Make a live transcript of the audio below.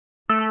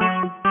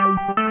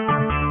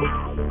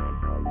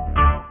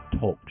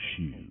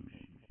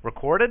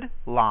Recorded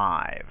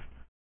live.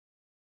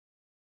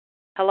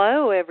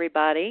 Hello,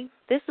 everybody.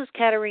 This is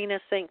Katerina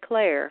St.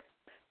 Clair,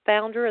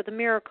 founder of the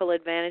Miracle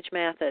Advantage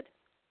Method.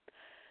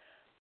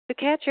 To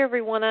catch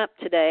everyone up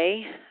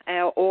today,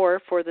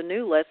 or for the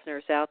new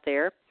listeners out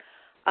there,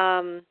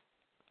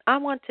 I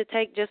want to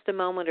take just a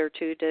moment or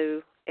two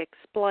to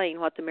explain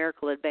what the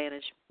Miracle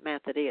Advantage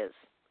Method is.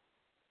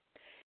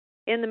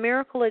 In the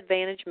Miracle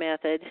Advantage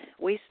Method,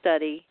 we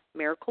study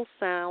miracle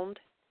sound,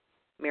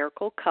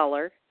 miracle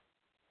color,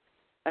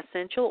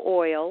 essential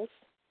oils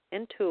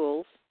and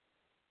tools,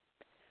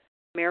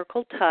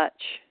 miracle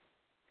touch,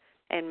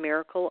 and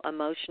miracle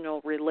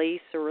emotional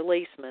release or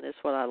releasement is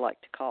what I like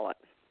to call it.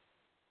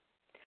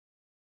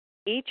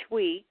 Each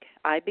week,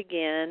 I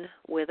begin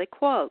with a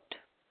quote,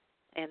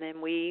 and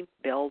then we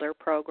build our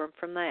program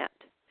from that.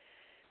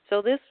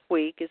 So this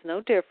week is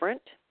no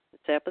different.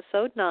 It's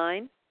episode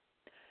 9.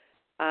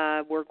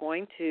 We're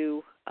going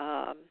to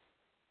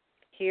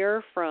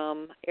hear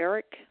from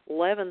Eric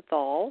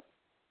Leventhal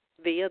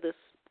via this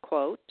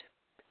quote,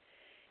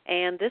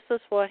 and this is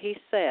what he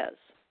says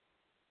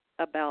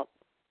about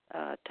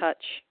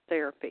touch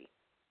therapy.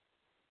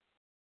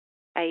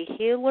 A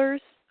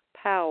healer's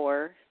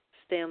power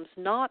stems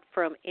not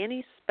from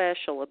any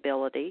special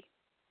ability,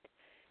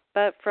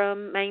 but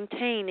from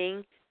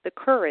maintaining the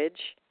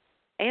courage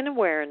and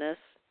awareness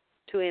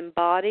to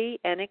embody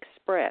and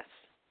express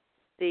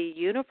the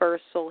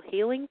universal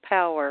healing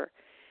power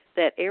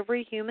that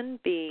every human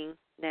being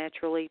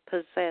naturally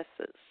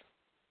possesses.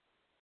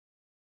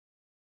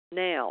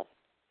 Now,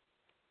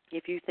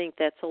 if you think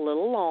that's a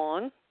little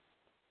long,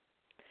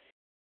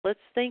 let's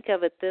think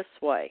of it this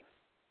way.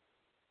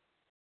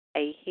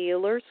 A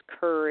healer's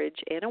courage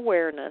and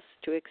awareness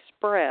to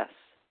express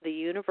the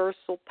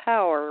universal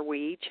power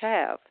we each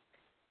have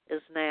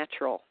is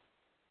natural.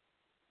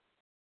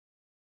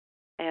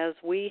 As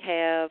we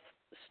have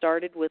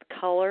started with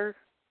color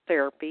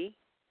therapy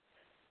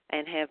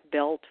and have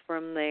built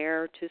from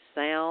there to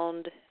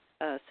sound,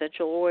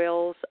 essential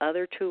oils,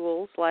 other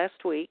tools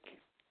last week,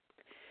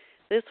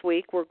 this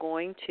week we're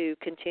going to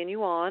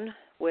continue on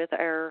with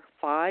our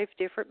 5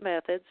 different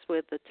methods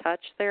with the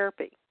touch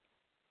therapy.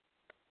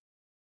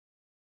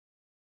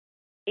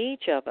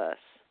 Each of us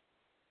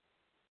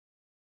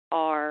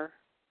are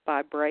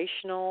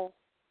vibrational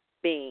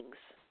beings.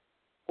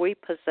 We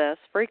possess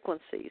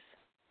frequencies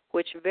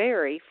which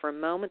vary from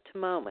moment to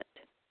moment,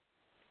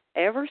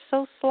 ever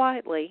so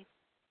slightly,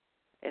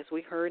 as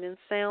we heard in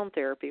sound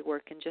therapy, where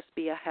it can just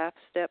be a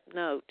half-step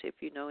note if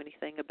you know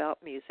anything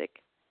about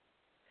music,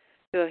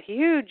 to a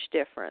huge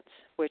difference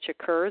which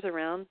occurs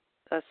around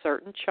a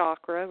certain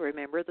chakra.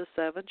 Remember the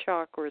 7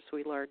 chakras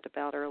we learned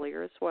about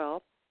earlier as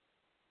well.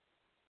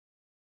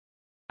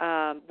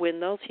 When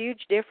those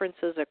huge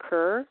differences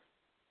occur,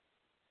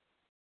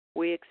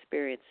 we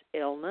experience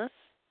illness,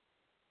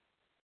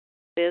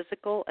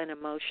 physical and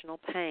emotional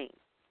pain.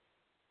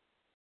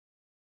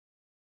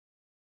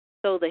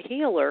 So the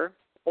healer,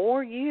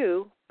 or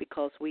you,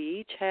 because we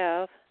each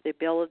have the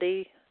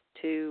ability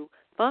to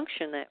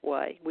function that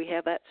way, we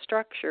have that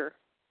structure,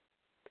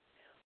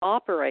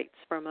 operates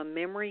from a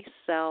memory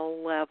cell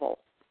level.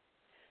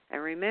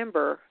 And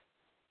remember,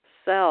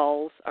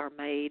 cells are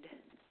made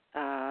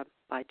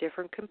by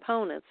different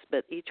components,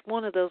 but each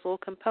one of those little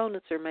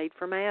components are made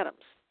from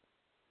atoms.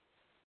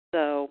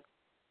 So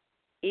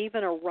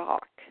even a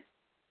rock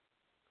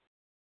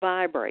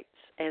vibrates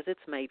as it's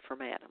made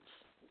from atoms.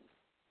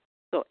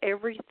 So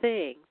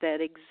everything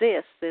that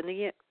exists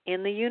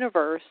in the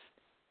universe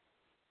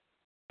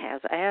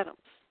has atoms,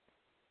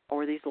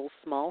 or these little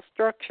small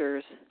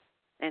structures,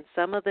 and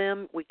some of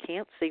them we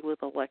can't see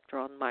with an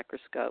electron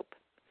microscope.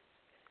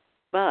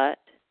 But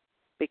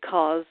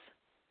because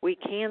we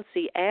can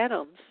see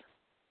atoms,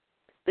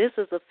 this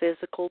is a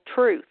physical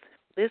truth.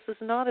 This is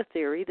not a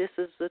theory. This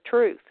is the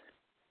truth.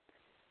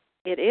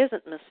 It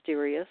isn't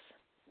mysterious,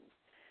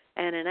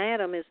 and an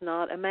atom is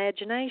not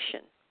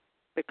imagination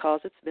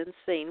because it's been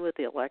seen with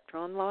the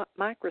electron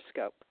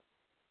microscope.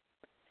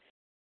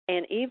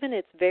 And even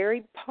its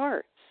varied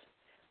parts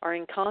are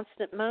in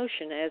constant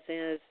motion, as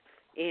is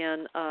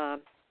in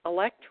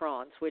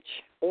electrons, which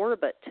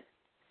orbit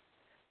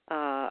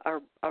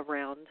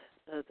around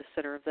the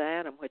center of the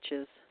atom, which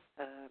is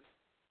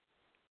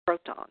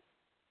proton,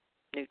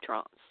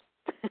 neutrons.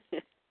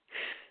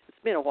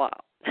 It's been a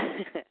while.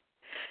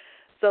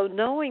 So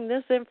knowing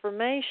this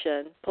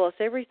information, plus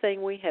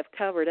everything we have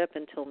covered up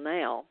until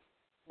now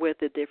with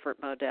the different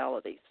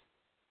modalities,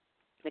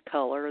 the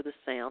color, the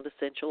sound,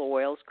 essential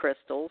oils,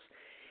 crystals,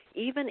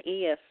 even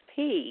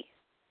ESP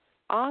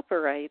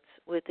operates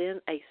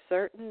within a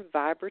certain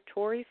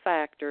vibratory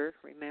factor.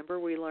 Remember,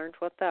 we learned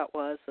what that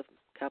was a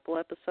couple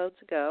episodes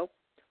ago,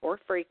 or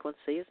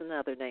frequency is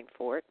another name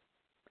for it.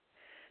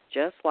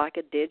 Just like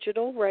a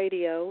digital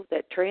radio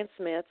that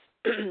transmits,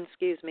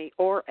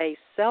 or a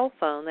cell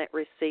phone that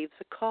receives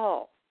a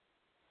call.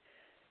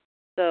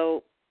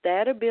 So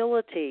that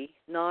ability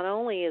not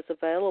only is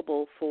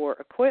available for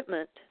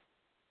equipment,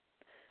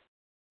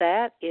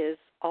 that is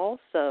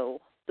also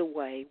the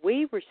way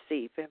we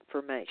receive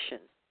information,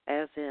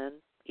 as in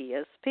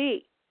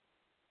ESP.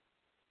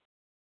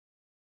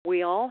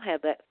 we all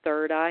have that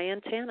third eye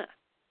antenna.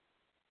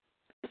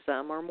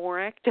 Some are more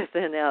active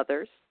than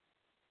others.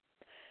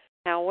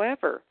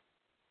 However,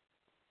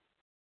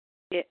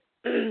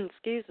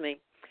 excuse me,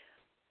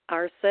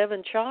 our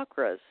 7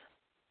 chakras,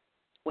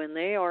 when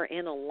they are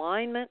in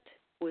alignment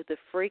with the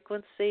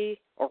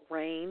frequency or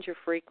range of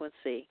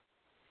frequency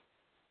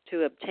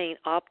to obtain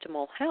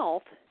optimal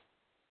health,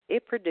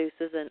 it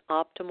produces an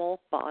optimal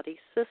body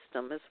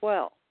system as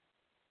well.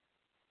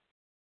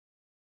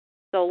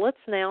 So let's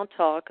now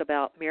talk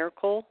about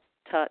miracle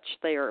touch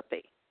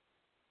therapy.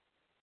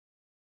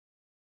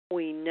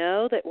 We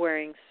know that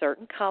wearing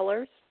certain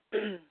colors,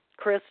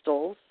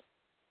 crystals,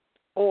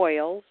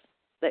 oils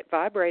that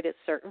vibrate at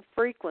certain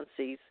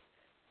frequencies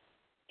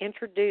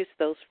introduce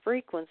those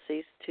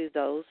frequencies to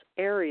those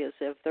areas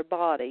of their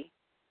body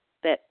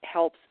that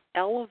helps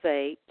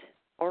elevate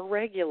or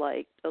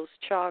regulate those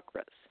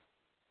chakras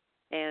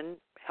and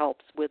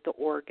helps with the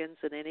organs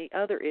and any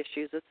other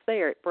issues that's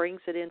there. It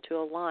brings it into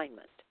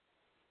alignment.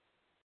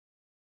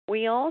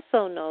 We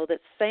also know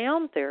that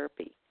sound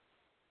therapy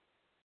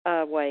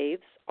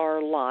waves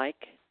are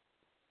like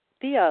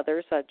the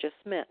others I just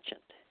mentioned,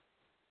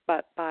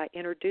 but by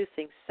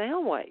introducing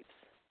sound waves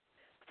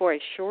for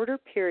a shorter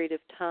period of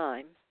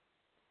time,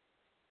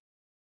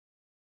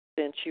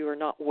 since you are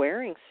not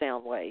wearing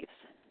sound waves,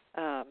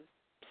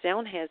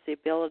 sound has the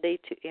ability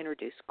to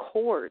introduce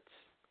chords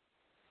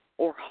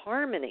or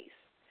harmonies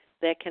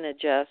that can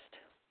adjust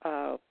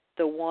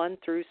the 1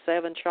 through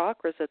 7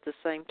 chakras at the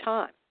same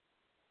time.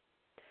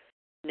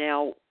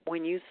 Now,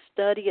 when you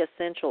study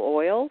essential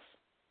oils,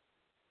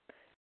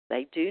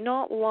 they do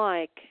not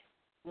like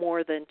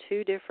more than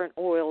 2 different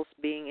oils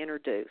being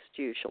introduced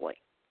usually.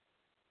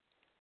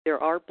 There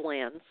are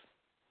blends,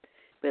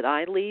 but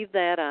I leave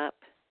that up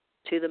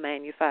to the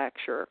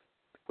manufacturer,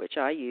 which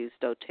I use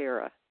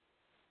doTERRA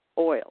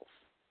oils.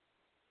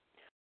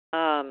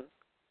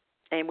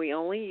 And we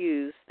only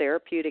use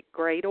therapeutic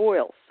grade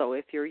oils. So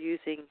if you're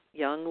using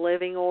Young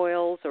Living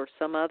oils or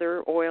some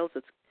other oils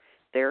that's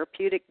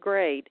therapeutic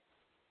grade,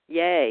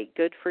 yay,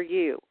 good for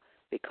you,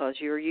 because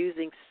you're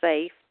using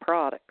safe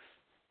products.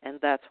 And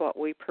that's what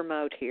we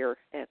promote here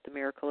at the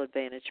Miracle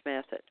Advantage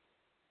Method.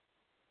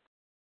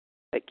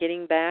 But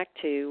getting back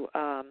to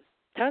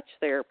touch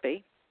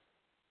therapy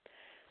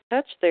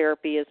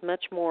is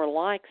much more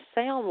like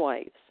sound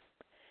waves,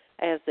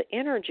 as the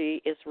energy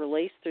is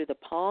released through the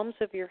palms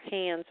of your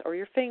hands or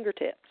your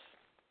fingertips.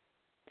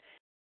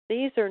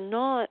 These are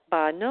not,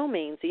 by no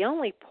means, the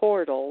only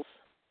portals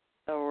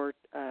or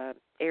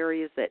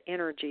areas that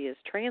energy is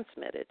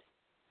transmitted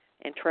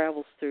and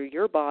travels through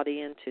your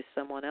body into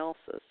someone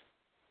else's.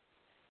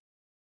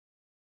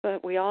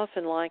 But we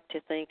often like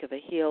to think of a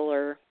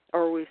healer,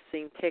 or we've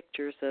seen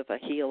pictures of a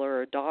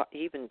healer or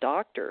even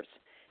doctors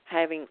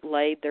having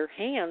laid their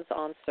hands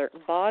on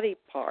certain body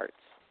parts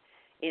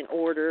in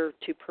order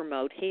to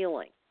promote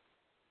healing.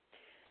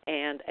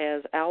 And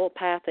as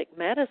allopathic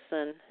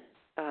medicine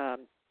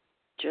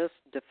just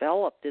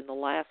developed in the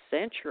last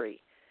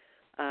century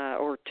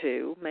or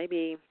two,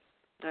 maybe,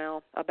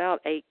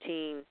 about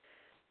 18,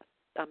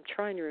 I'm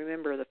trying to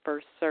remember the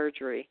first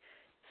surgery,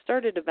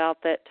 started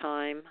about that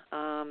time,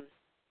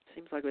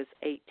 seems like it was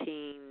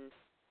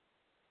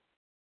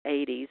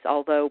 1880s,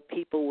 although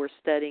people were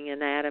studying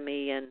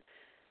anatomy and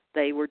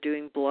they were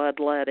doing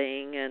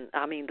bloodletting, and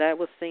that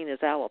was seen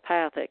as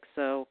allopathic,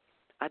 so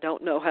I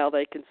don't know how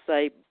they can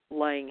say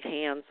laying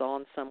hands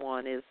on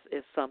someone is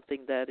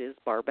something that is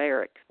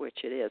barbaric,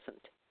 which it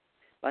isn't,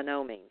 by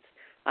no means.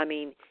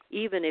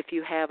 Even if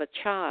you have a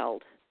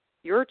child,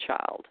 your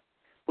child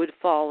would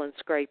fall and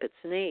scrape its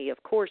knee,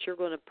 of course you're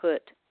going to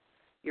put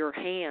your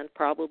hand,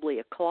 probably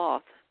a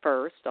cloth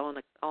first, on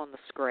the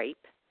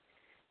scrape,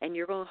 and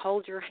you're going to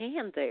hold your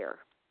hand there,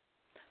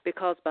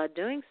 because by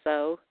doing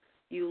so,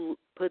 you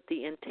put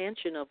the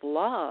intention of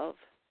love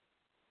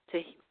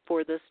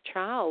for this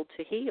child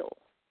to heal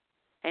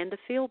and to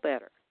feel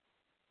better.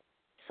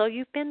 So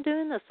you've been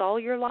doing this all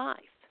your life.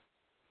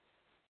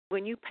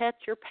 When you pet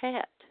your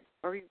pet,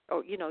 or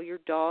your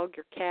dog,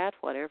 your cat,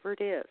 whatever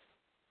it is,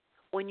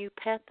 when you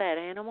pet that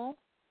animal,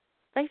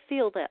 they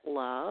feel that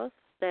love,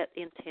 that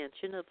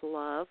intention of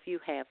love you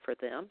have for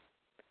them,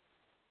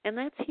 and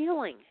that's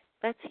healing.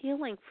 That's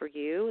healing for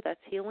you.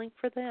 That's healing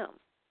for them.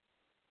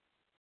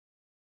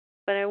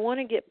 But I want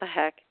to get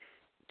back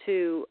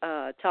to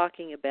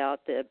talking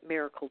about the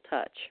miracle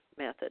touch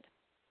method.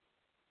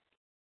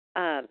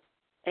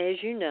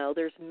 As you know,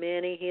 there's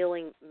many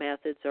healing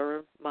methods,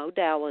 or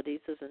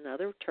modalities is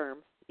another term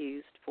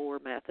used for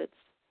methods,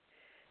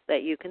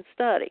 that you can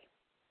study.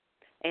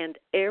 And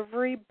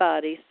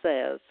everybody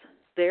says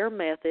their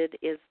method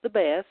is the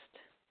best,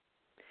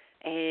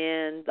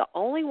 and the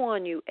only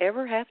one you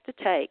ever have to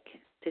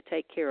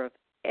take care of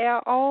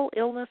all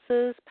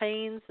illnesses,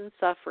 pains, and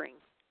suffering.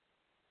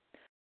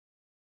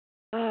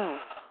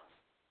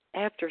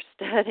 After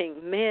studying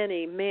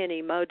many,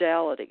 many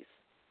modalities,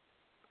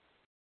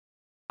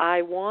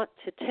 I want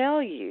to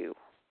tell you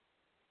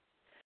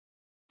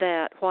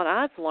that what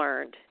I've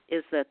learned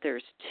is that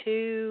there's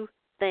 2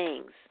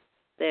 things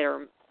that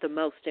are the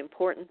most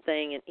important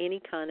thing in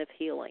any kind of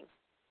healing.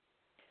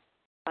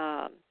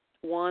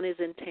 One is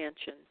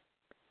intention.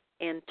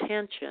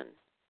 Intention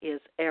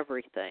is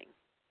everything.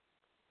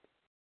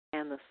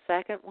 And the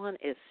second one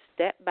is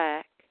step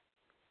back.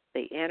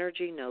 The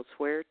energy knows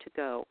where to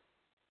go.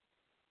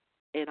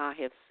 And I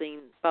have seen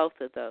both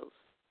of those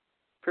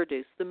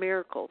produce the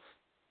miracles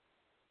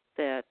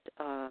that,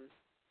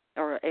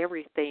 or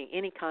everything,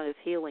 any kind of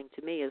healing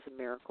to me is a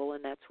miracle,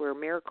 and that's where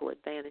miracle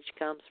advantage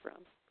comes from.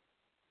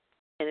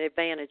 And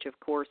advantage, of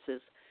course,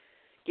 is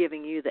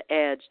giving you the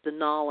edge, the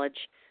knowledge,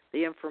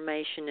 the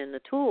information, and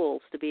the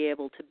tools to be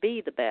able to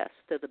be the best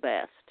of the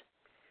best.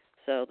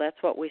 So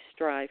that's what we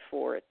strive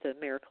for at the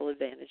Miracle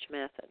Advantage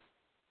Method.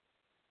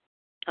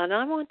 And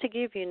I want to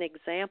give you an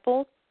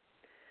example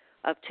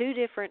of two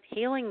different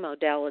healing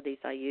modalities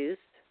I used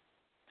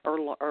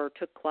or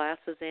took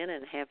classes in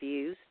and have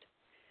used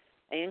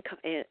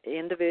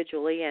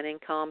individually and in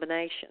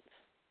combinations.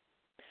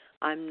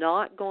 I'm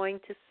not going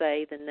to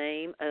say the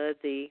name of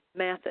the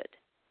method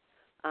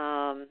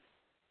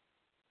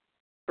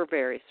for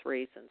various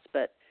reasons,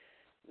 but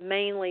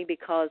mainly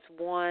because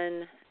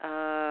one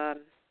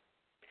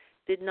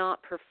did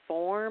not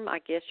perform, I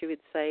guess you would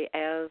say,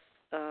 as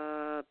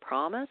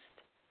promised,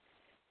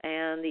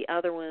 and the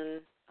other one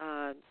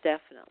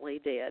definitely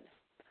did.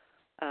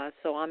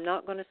 So I'm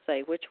not going to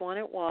say which one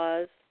it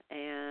was,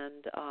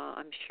 and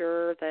I'm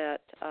sure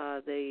that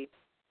the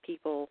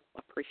people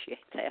appreciate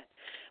that.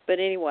 But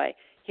anyway,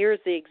 here's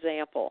the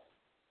example.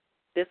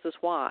 This is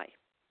why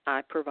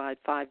I provide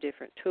 5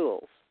 different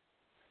tools.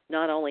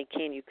 Not only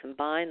can you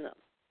combine them,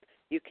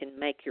 you can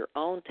make your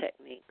own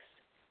techniques.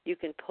 You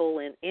can pull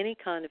in any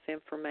kind of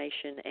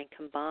information and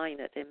combine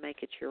it and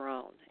make it your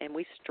own. And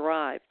we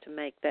strive to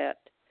make that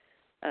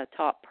a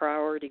top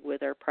priority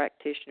with our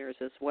practitioners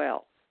as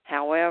well.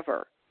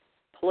 However,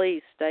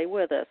 please stay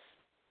with us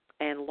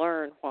and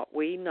learn what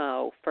we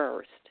know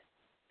first.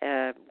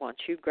 Once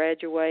you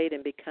graduate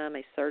and become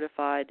a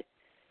certified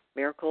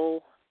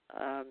Miracle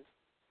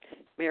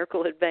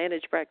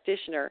Advantage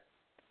practitioner,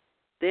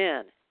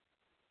 then,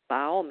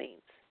 by all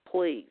means,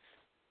 please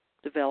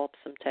develop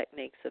some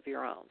techniques of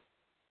your own.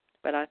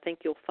 But I think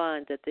you'll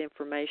find that the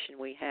information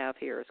we have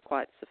here is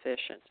quite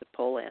sufficient to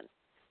pull in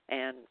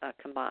and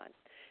combine.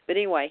 But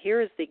anyway,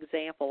 here is the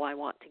example I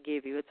want to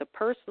give you. It's a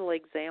personal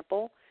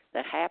example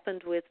that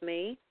happened with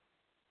me.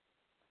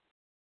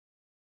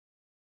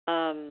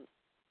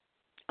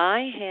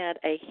 I had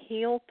a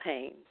heel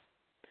pain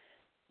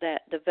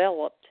that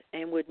developed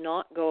and would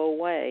not go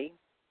away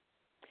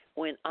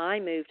when I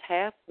moved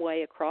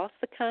halfway across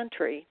the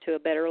country to a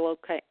better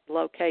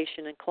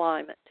location and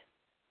climate.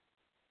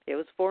 It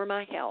was for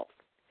my health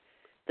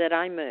that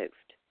I moved.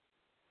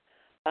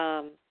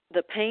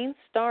 The pain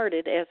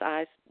started as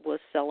I was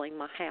selling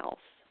my house.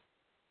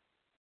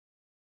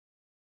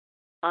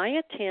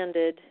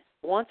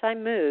 Once I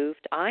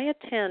moved, I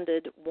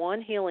attended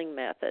one healing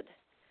method.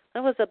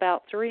 That was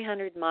about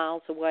 300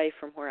 miles away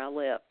from where I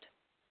lived.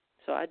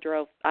 So I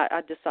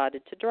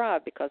decided to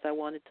drive because I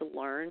wanted to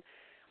learn.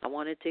 I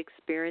wanted to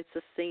experience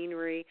the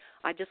scenery.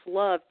 I just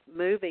loved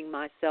moving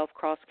myself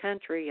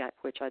cross-country,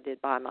 which I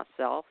did by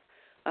myself,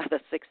 the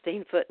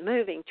 16-foot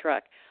moving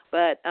truck.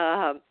 But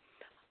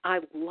I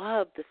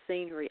loved the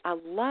scenery. I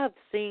loved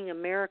seeing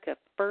America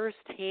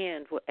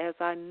firsthand as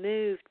I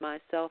moved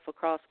myself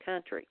across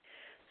country.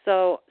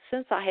 So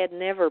since I had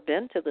never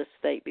been to this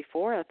state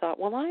before, I thought,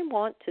 well, I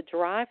want to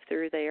drive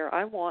through there.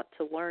 I want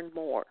to learn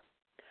more.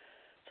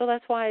 So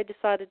that's why I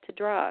decided to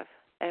drive.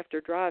 After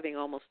driving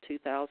almost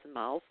 2,000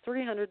 miles,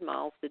 300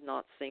 miles did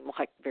not seem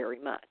like very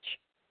much.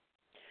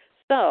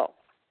 So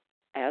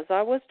as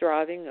I was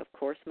driving, of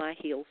course, my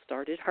heels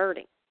started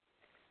hurting.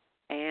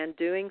 And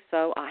doing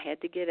so, I had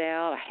to get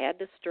out, I had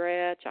to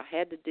stretch, I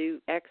had to do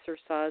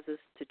exercises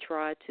to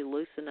try to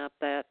loosen up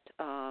that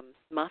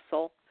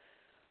muscle.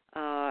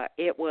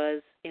 It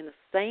was in the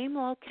same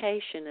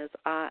location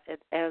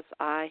as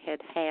I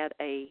had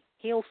a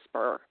heel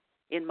spur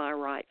in my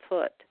right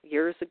foot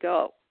years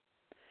ago.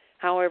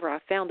 However, I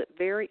found it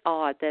very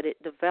odd that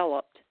it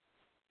developed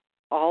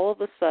all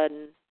of a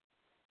sudden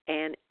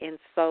and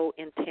so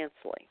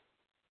intensely.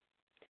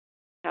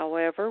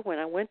 However, when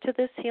I went to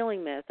this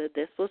healing method,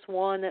 this was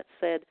one that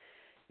said,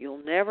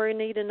 you'll never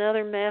need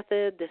another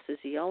method. This is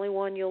the only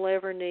one you'll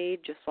ever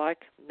need, just like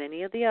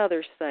many of the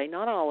others say.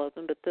 Not all of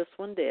them, but this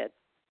one did.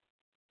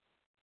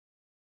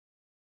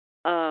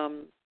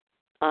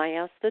 I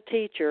asked the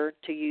teacher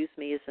to use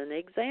me as an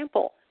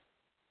example.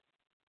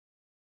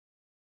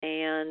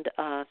 And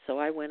so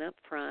I went up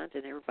front,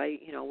 and everybody,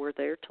 we're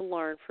there to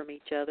learn from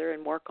each other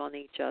and work on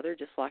each other,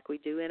 just like we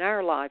do in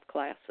our live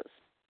classes.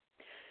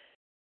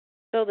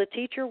 So the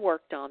teacher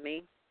worked on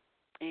me,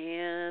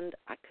 and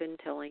I couldn't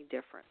tell any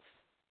difference.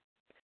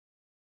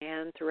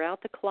 And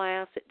throughout the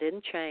class, it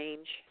didn't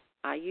change.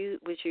 I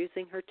was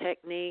using her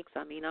techniques.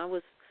 I mean, I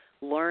was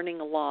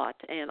learning a lot,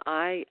 and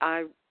I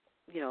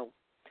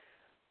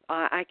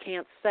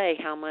can't say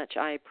how much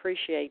I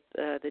appreciate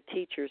the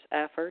teacher's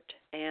effort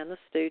and the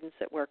students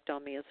that worked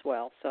on me as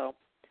well. So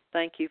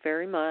thank you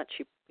very much.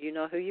 You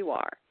know who you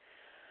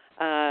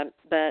are.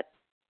 But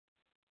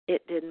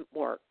it didn't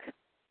work.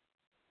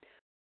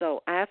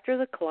 So after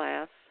the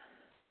class,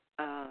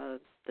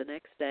 the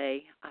next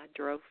day, I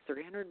drove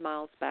 300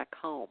 miles back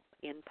home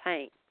in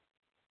pain.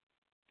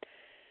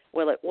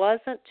 Well, it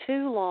wasn't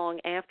too long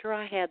after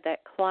I had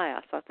that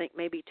class, I think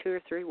maybe 2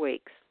 or 3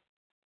 weeks,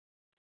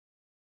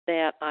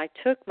 that I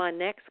took my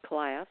next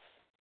class.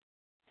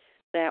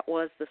 That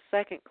was the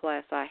second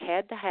class I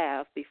had to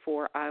have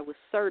before I was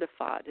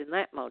certified in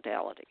that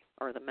modality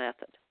or the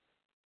method.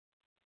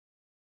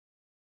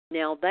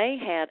 Now, they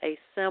had a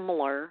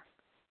similar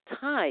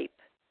type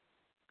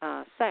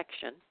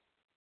section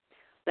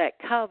that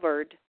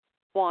covered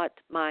what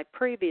my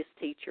previous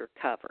teacher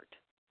covered.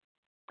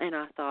 And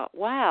I thought,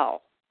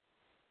 wow,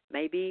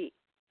 maybe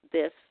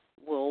this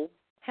will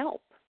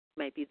help.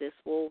 Maybe this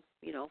will,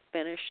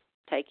 finish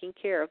taking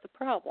care of the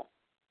problem.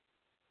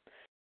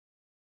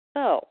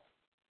 So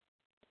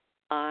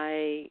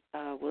I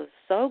was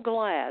so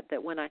glad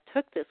that when I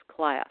took this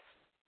class,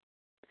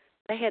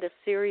 they had a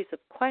series of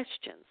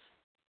questions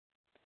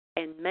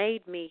and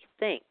made me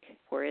think,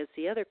 whereas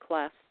the other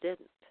class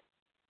didn't.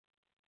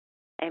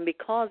 And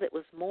because it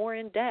was more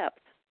in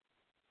depth,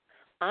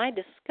 I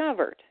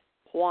discovered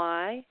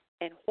why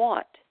and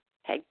what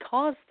had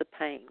caused the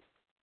pain.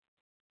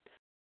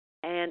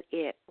 And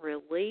it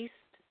released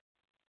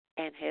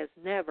and has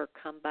never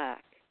come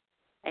back.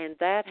 And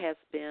that has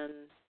been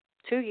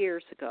 2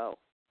 years ago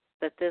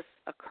that this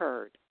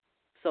occurred.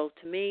 So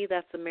to me,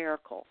 that's a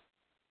miracle.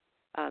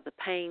 The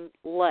pain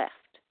left.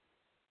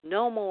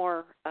 No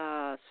more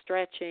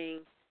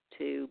stretching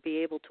to be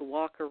able to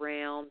walk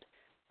around,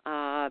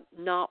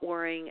 not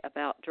worrying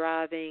about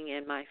driving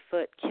and my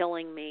foot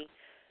killing me.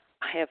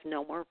 I have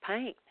no more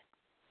pain.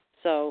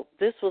 So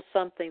this was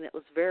something that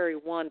was very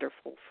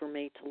wonderful for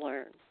me to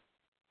learn.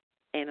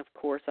 And, of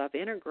course, I've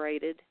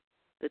integrated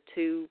the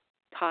 2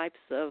 types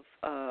of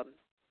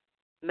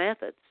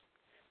methods.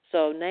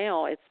 So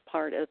now it's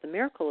part of the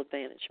Miracle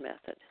Advantage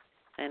method,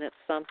 and it's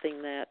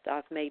something that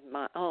I've made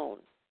my own.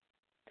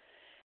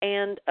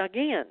 And,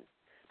 again,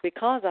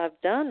 because I've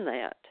done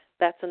that,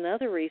 that's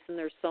another reason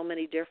there's so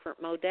many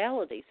different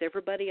modalities.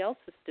 Everybody else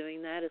is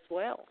doing that as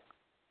well.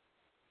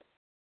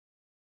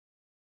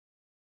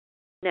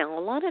 Now, a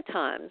lot of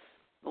times,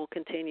 we'll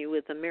continue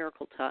with the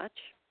Miracle Touch.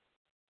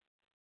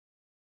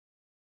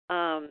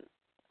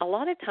 A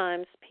lot of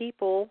times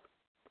people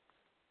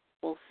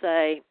will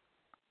say,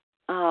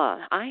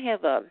 I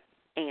have an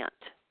aunt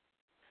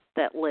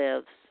that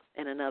lives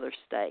in another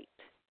state.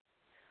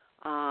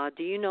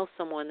 Do you know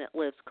someone that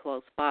lives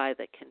close by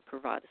that can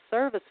provide a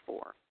service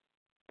for?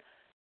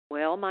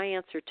 Well, my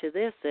answer to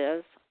this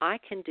is, I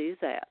can do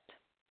that.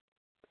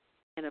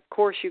 And, of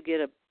course, you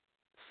get a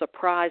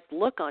surprised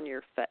look on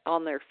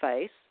their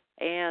face,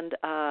 and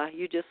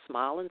you just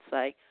smile and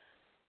say,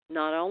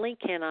 not only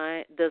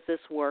does this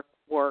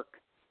work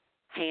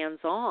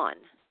hands-on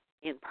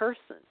in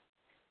person,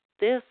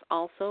 this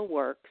also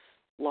works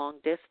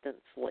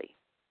long-distantly.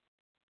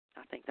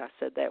 I think I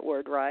said that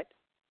word right.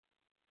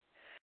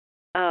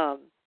 But,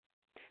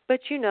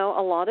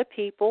 a lot of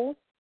people,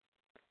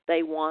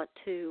 they want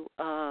to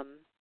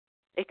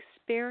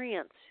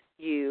experience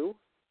you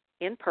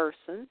in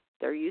person.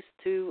 They're used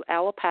to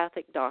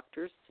allopathic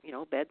doctors,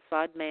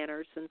 bedside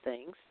manners and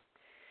things.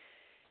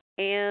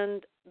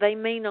 And they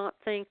may not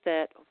think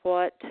that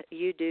what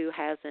you do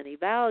has any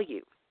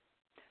value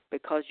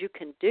because you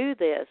can do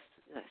this.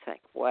 They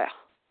think, well,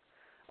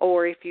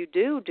 or if you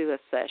do a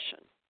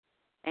session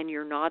and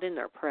you're not in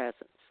their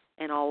presence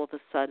and all of a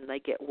sudden they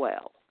get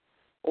well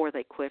or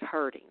they quit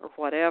hurting or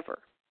whatever,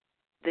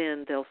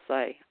 then they'll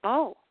say,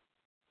 I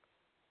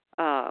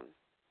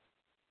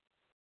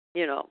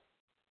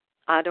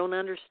don't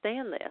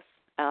understand this.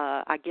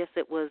 I guess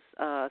it was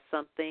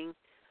something,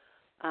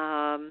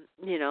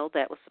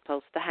 that was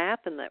supposed to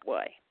happen that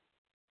way.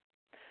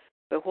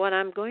 But what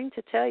I'm going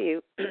to tell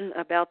you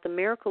about the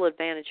Miracle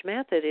Advantage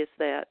method is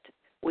that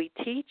we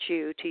teach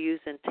you to use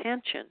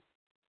intention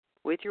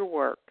with your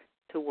work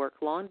to work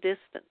long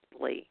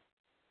distantly.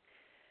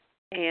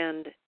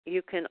 And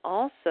you can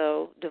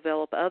also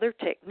develop other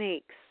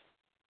techniques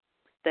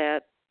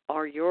that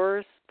are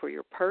yours for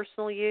your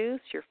personal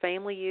use, your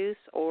family use,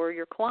 or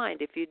your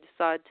client if you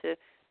decide to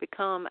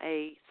become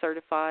a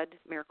certified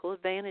Miracle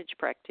Advantage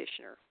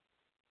practitioner.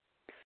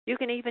 You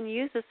can even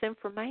use this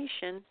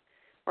information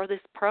or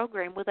this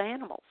program with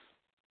animals.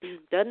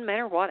 Doesn't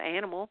matter what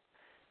animal.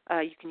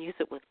 You can use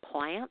it with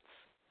plants.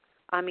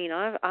 I mean,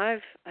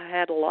 I've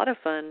had a lot of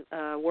fun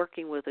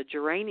working with a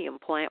geranium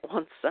plant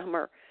one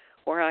summer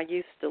where I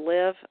used to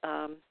live.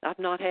 I've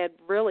not had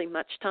really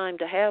much time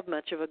to have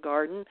much of a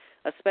garden,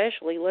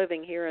 especially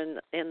living here in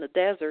the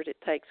desert. It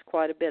takes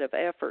quite a bit of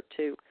effort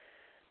to,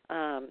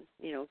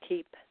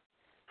 keep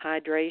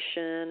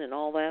hydration and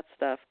all that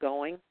stuff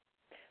going.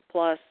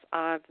 Plus,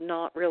 I've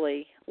not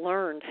really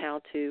learned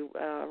how to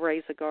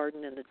raise a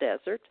garden in the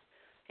desert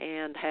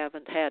and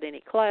haven't had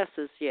any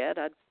classes yet.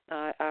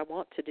 I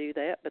want to do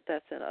that, but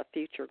that's a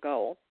future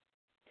goal.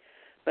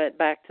 But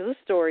back to the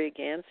story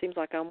again. Seems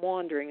like I'm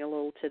wandering a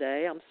little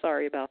today. I'm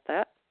sorry about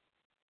that.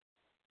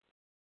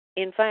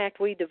 In fact,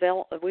 we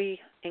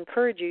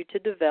encourage you to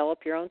develop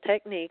your own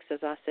techniques, as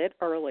I said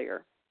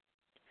earlier,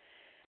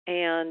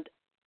 And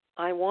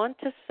I want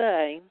to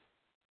say,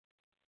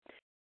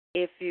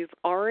 if you've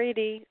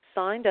already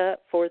signed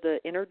up for the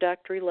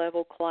introductory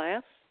level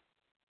class,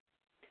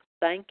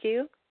 thank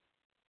you.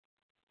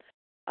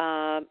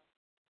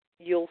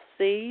 You'll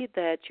see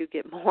that you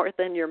get more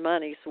than your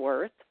money's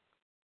worth,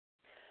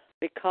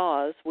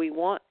 because we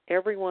want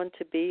everyone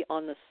to be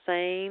on the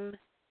same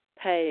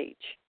page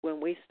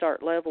when we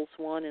start levels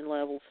 1 and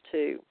levels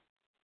 2.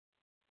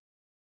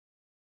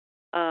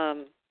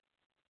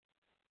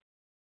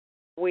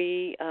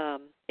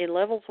 In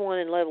levels 1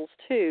 and levels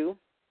 2,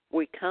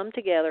 we come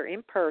together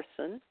in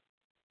person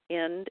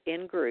and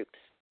in groups,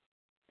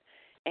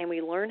 and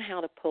we learn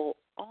how to pull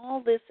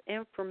all this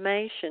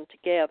information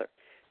together.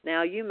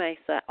 Now, you may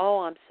say, "Oh,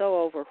 I'm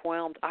so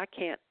overwhelmed. I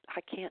can't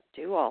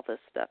do all this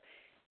stuff."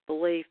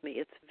 Believe me,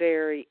 it's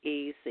very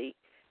easy.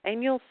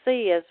 And you'll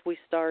see as we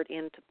start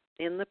in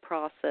the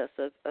process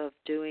of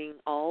doing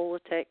all the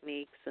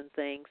techniques and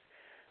things,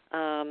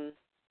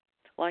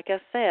 like I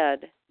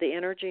said, the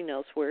energy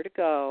knows where to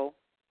go,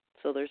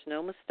 so there's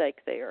no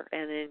mistake there,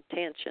 and the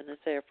intention is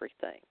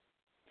everything.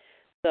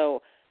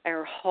 So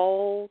our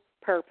whole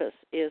purpose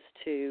is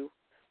to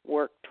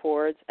work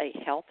towards a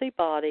healthy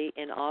body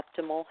and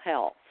optimal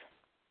health.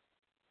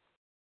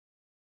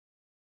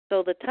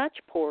 So the touch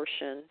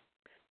portion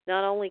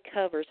not only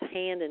covers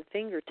hand and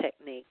finger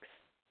techniques,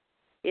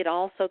 it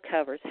also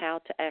covers how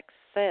to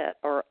assess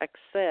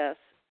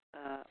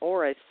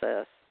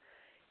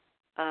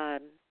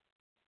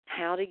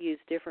how to use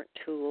different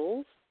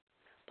tools,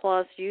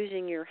 plus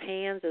using your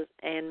hands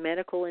and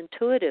medical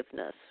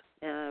intuitiveness,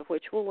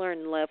 which we'll learn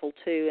in level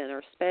 2 and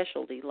our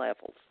specialty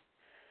levels.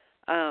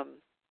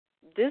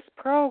 This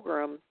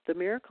program, the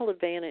Miracle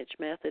Advantage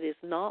Method, is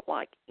not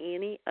like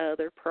any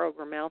other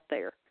program out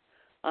there.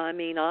 I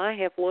mean, I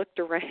have looked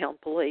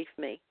around, believe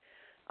me.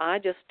 I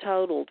just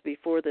totaled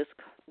before this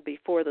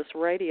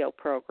radio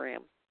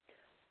program,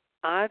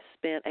 I've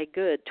spent a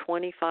good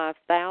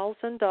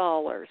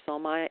 $25,000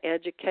 on my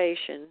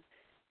education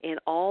in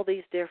all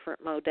these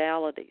different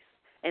modalities.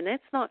 And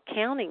that's not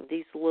counting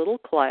these little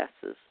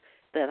classes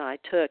that I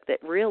took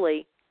that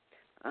really,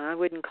 I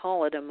wouldn't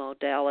call it a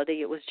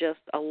modality. It was just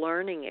a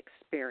learning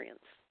experience.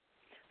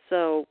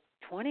 So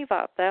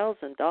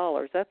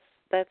 $25,000,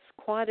 that's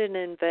quite an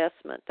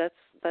investment.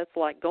 That's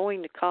like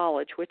going to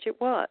college, which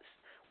it was.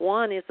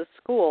 One is a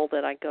school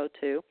that I go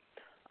to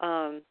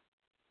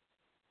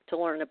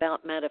learn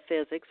about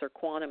metaphysics or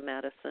quantum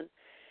medicine,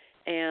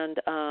 and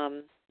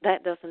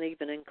that doesn't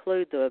even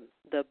include the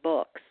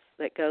books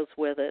that goes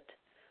with it,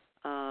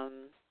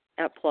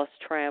 plus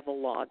travel,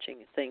 lodging,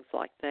 and things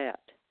like that.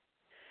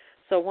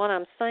 So what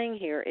I'm saying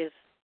here is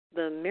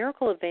the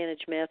Miracle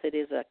Advantage Method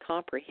is a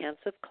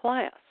comprehensive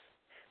class.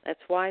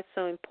 That's why it's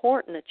so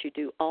important that you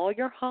do all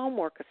your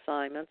homework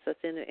assignments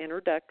that's in the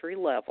introductory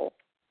level,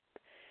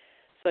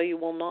 so you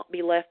will not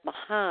be left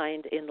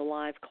behind in the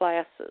live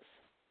classes.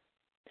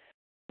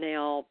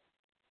 Now,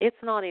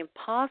 it's not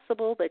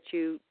impossible that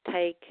you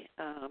take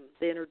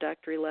the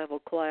introductory level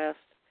class,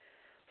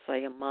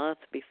 say, a month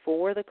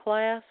before the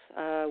class.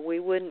 We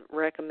wouldn't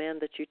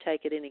recommend that you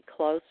take it any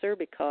closer,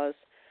 because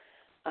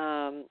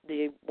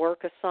the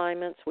work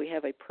assignments, we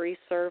have a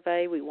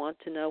pre-survey. We want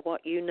to know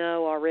what you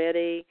know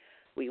already.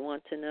 We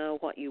want to know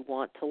what you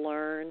want to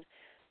learn,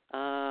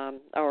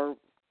 or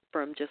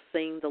from just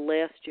seeing the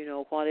list,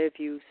 what have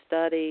you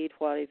studied,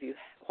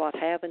 what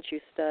haven't you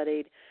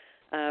studied.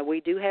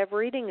 We do have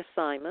reading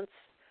assignments.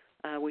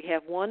 We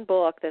have one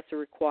book that's a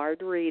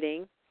required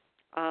reading.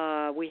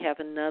 We have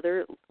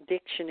another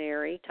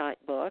dictionary-type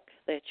book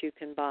that you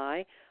can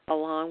buy,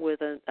 along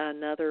with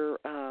another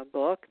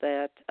book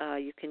that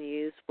you can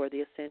use for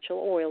the essential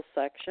oil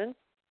section.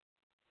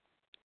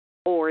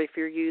 Or if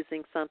you're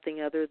using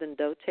something other than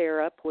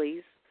doTERRA,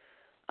 please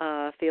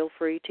feel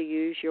free to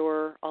use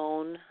your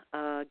own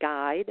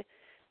guide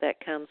that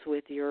comes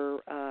with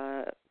your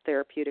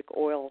therapeutic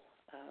oil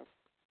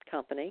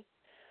company.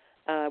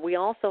 We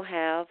also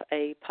have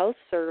a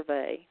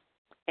post-survey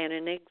and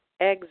an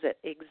exit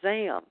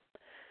exam.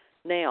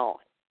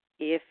 Now,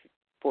 if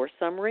for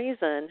some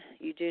reason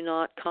you do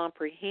not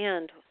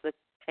comprehend the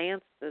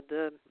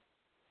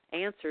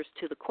answers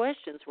to the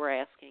questions we're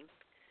asking,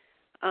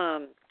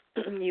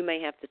 you may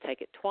have to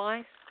take it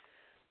twice.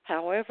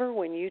 However,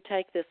 when you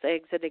take this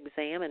exit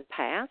exam and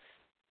pass,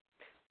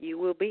 you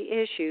will be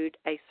issued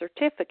a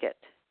certificate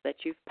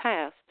that you've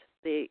passed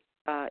the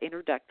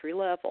introductory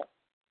level.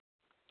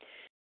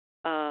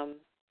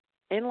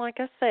 And like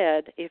I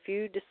said, if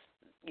you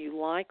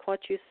like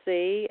what you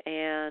see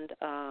and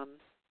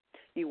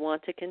you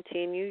want to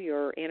continue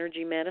your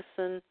energy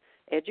medicine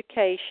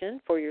education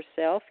for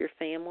yourself, your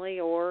family,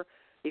 or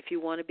if you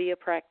want to be a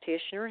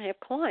practitioner and have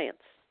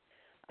clients,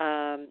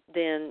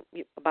 then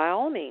by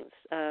all means,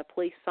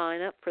 please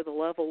sign up for the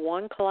Level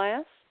 1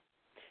 class.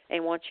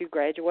 And once you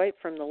graduate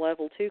from the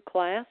Level 2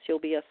 class, you'll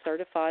be a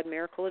certified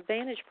Miracle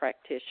Advantage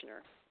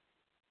practitioner.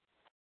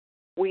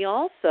 We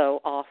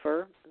also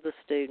offer the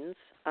students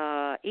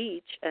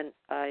each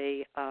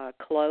a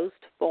closed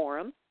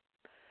forum.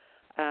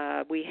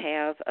 We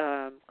have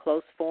a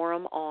closed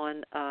forum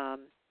on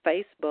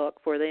Facebook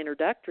for the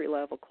introductory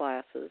level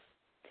classes.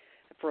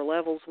 For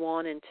levels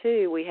 1 and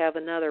 2, we have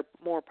another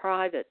more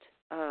private,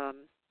 I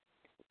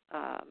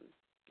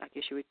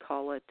guess you would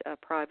call it a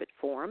private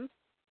forum,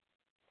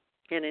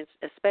 and it's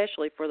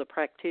especially for the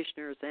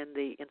practitioners and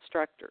the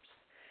instructors.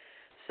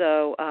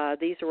 So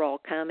these are all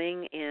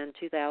coming in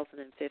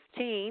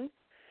 2015.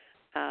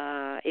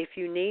 If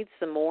you need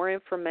some more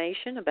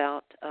information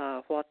about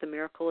what the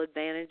Miracle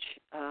Advantage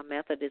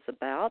method is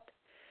about,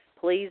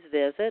 please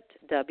visit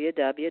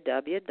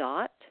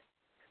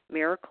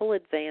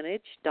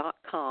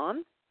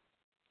www.miracleadvantage.com.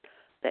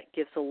 That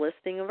gives a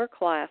listing of our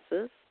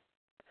classes.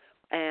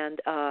 And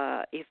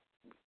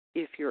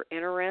if you're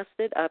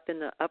interested, up in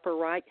the upper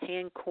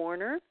right-hand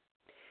corner,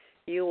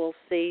 you will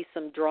see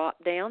some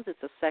drop-downs.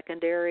 It's a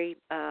secondary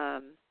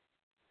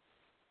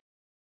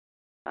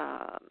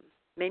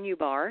menu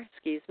bar,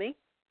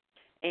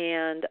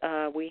 and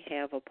we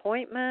have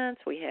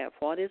appointments. We have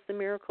what is the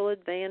Miracle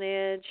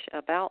Advantage,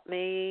 about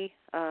me,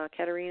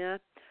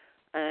 Katerina,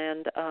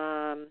 and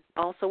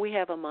also we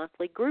have a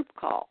monthly group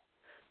call.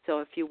 So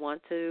if you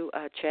want to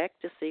check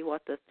to see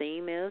what the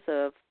theme is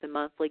of the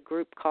monthly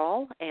group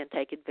call and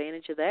take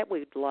advantage of that,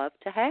 we'd love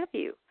to have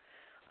you.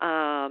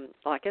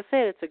 Like I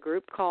said, it's a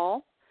group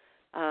call.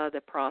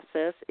 The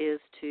process is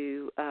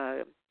to,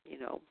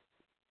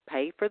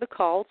 pay for the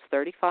call. It's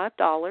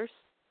 $35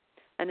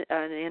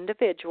 an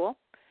individual,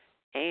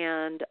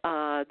 and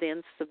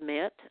then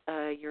submit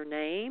your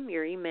name,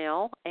 your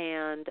email,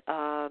 and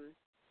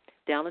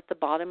down at the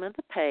bottom of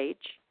the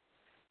page,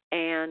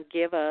 and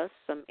give us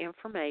some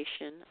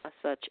information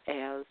such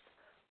as,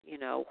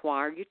 why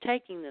are you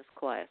taking this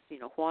class?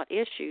 What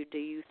issue do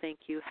you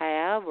think you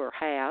have or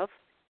have,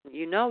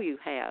 you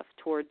have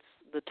towards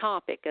the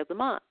topic of the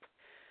month,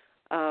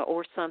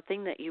 or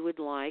something that you would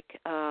like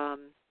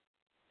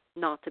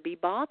not to be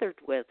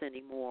bothered with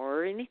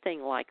anymore, or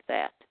anything like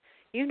that.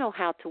 You know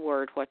how to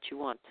word what you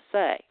want to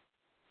say.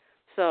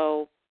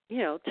 So,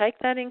 take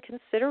that in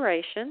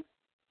consideration,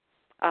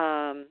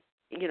 and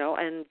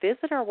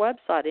visit our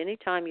website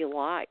anytime you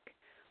like.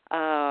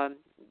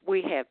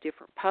 We have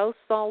different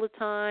posts all the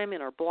time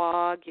in our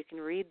blog. You can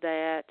read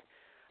that.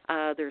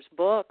 There's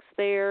books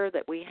there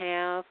that we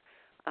have.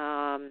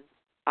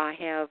 I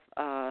have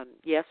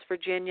Yes,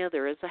 Virginia,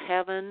 There Is a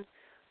Heaven.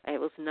 It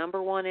was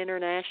 #1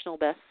 international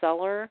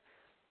bestseller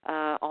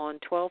on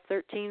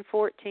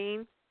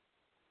 12/13/14.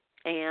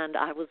 And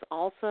I was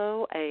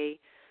also a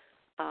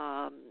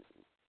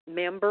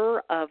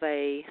member of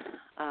a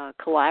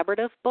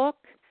collaborative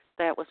book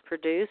that was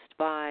produced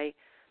by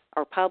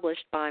or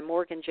published by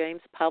Morgan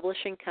James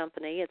Publishing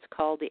Company. It's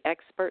called The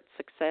Expert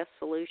Success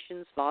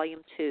Solutions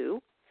Volume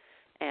 2.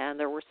 And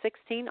there were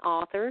 16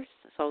 authors,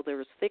 so there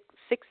was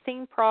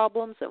 16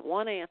 problems and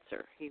one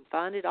answer. You can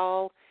find it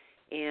all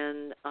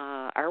in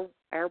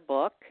our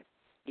book.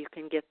 You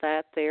can get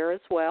that there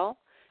as well.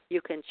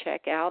 You can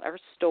check out our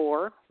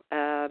store.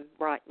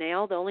 Right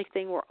now, the only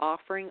thing we're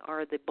offering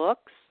are the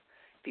books.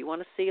 If you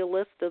want to see a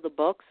list of the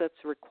books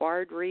that's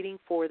required reading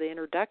for the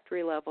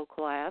introductory level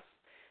class,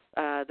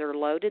 they're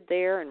loaded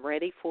there and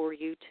ready for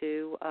you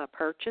to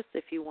purchase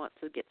if you want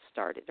to get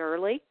started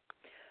early.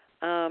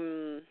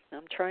 I'm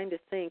trying to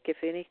think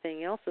if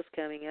anything else is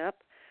coming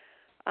up.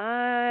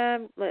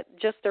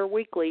 Just our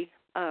weekly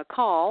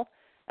call,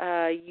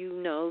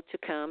 to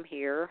come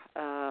here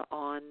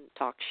on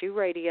TalkShoe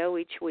Radio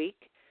each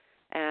week,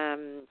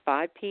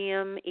 5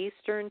 p.m.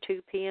 Eastern,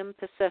 2 p.m.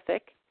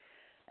 Pacific.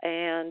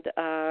 And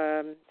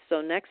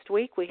so next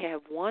week we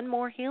have one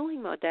more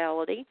healing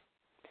modality,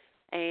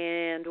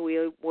 and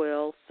we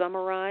will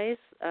summarize,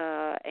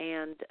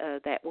 and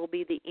that will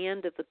be the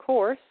end of the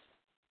course.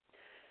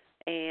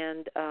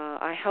 And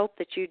I hope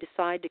that you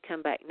decide to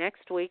come back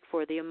next week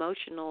for the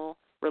emotional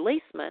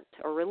release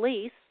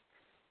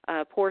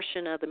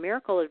portion of the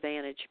Miracle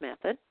Advantage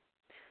method,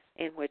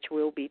 in which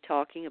we'll be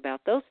talking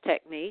about those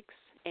techniques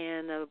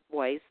and the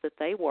ways that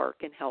they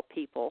work and help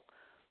people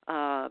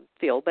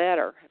feel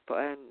better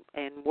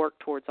and work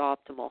towards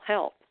optimal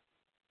health.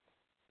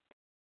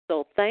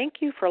 So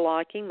thank you for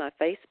liking my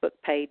Facebook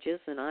pages,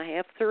 and I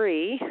have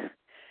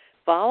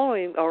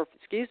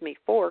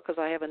 4, because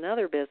I have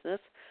another business.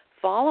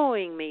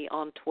 Following me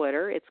on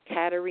Twitter, it's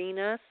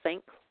Katerina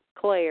St.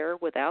 Clair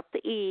without the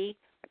E.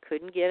 I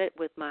couldn't get it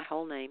with my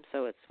whole name,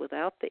 so it's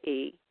without the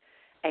E.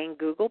 And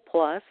Google+.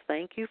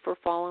 Thank you for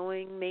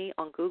following me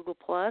on Google+.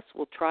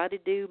 We'll try to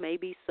do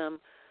maybe some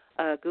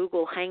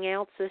Google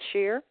Hangouts this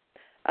year.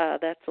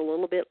 That's a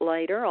little bit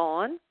later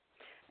on.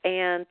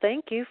 And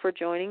thank you for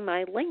joining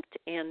my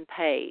LinkedIn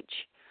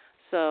page.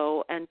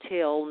 So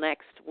until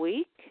next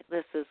week,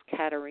 this is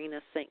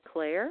Katerina St.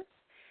 Clair.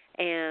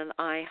 And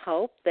I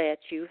hope that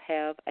you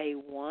have a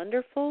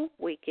wonderful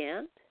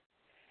weekend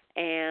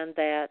and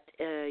that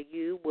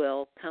you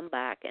will come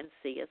back and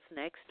see us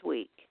next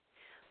week.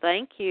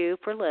 Thank you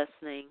for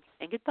listening,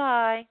 and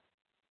goodbye.